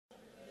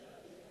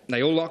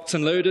They all locked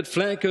and loaded,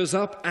 flag goes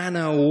up, and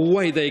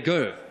away they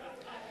go.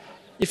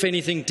 If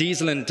anything,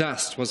 Diesel and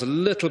Dust was a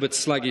little bit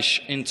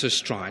sluggish into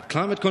stride.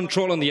 Climate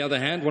Control, on the other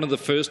hand, one of the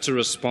first to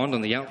respond.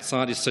 On the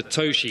outside is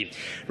Satoshi,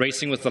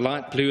 racing with the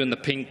light blue and the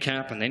pink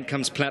cap, and then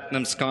comes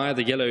Platinum Sky,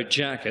 the yellow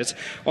jacket.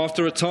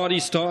 After a tardy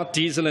start,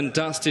 Diesel and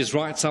Dust is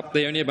right up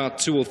there, only about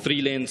 2 or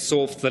 3 lengths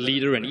off the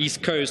leader, and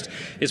East Coast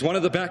is one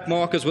of the back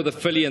markers with a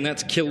filly, and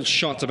that's Kill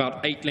Shot,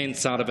 about 8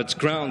 lengths out of its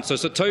ground. So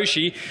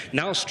Satoshi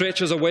now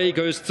stretches away,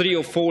 goes 3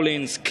 or 4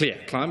 lengths clear.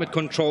 Climate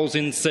Control's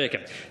in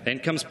second. Then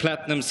comes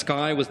Platinum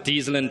Sky with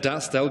Diesel and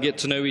Dust. They'll get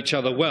to know each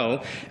other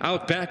well.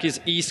 Out back is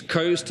East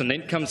Coast, and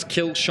then comes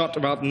Kill Shot,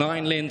 about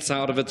 9 lengths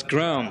out of its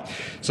ground.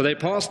 So they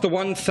passed the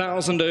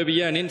 1,000 over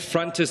here, and in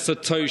front is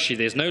Satoshi.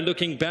 There's no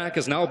looking back,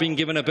 has now been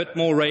given a bit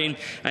more rein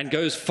and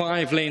goes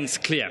 5 lengths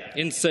clear.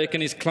 In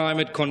second is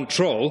Climate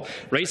Control.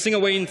 Racing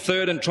away in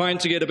third and trying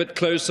to get a bit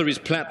closer is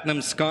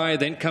Platinum Sky.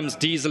 Then comes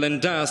Diesel and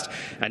Dust,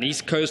 and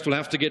East Coast will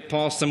have to get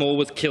past them all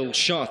with Kill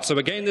Shot. So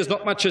again, there's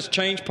not much has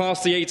changed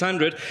past the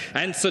 800,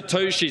 and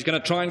Satoshi's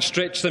going to try and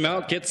stretch them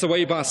out, gets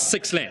away by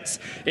 6 lengths.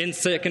 In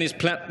second is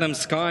Platinum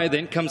Sky,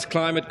 then comes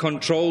Climate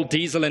Control,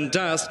 Diesel and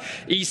Dust,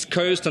 East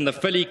Coast, and the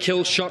filly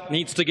Kill Shot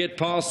needs to get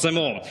past them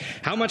all.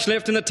 How much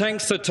left in the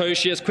tank?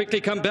 Satoshi has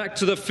quickly come back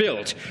to the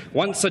field.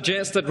 One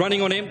suggests that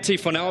running on empty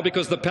for now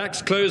because the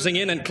pack's closing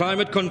in, and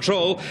Climate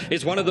Control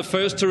is one of the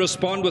first to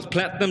respond with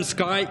Platinum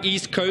Sky,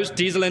 East Coast,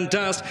 Diesel and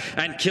Dust,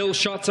 and Kill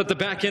Shots at the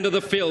back end of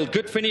the field.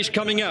 Good finish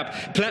coming up.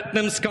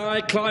 Platinum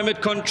Sky,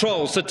 Climate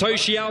Control,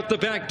 Satoshi out the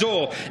back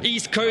door.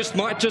 East Coast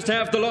might just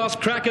have the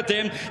last crack at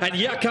them, and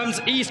here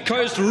comes East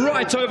Coast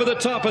right over the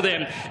top of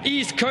them.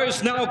 East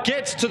Coast now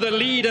gets to the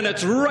lead, and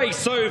it's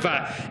race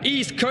over.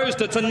 East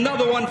Coast, it's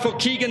another one for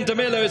Keegan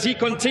DeMello as he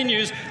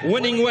continues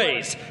winning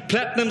ways.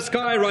 Platinum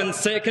Sky runs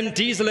second,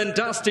 Diesel and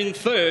Dust in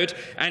third,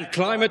 and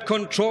Climate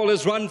Control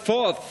has run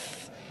fourth.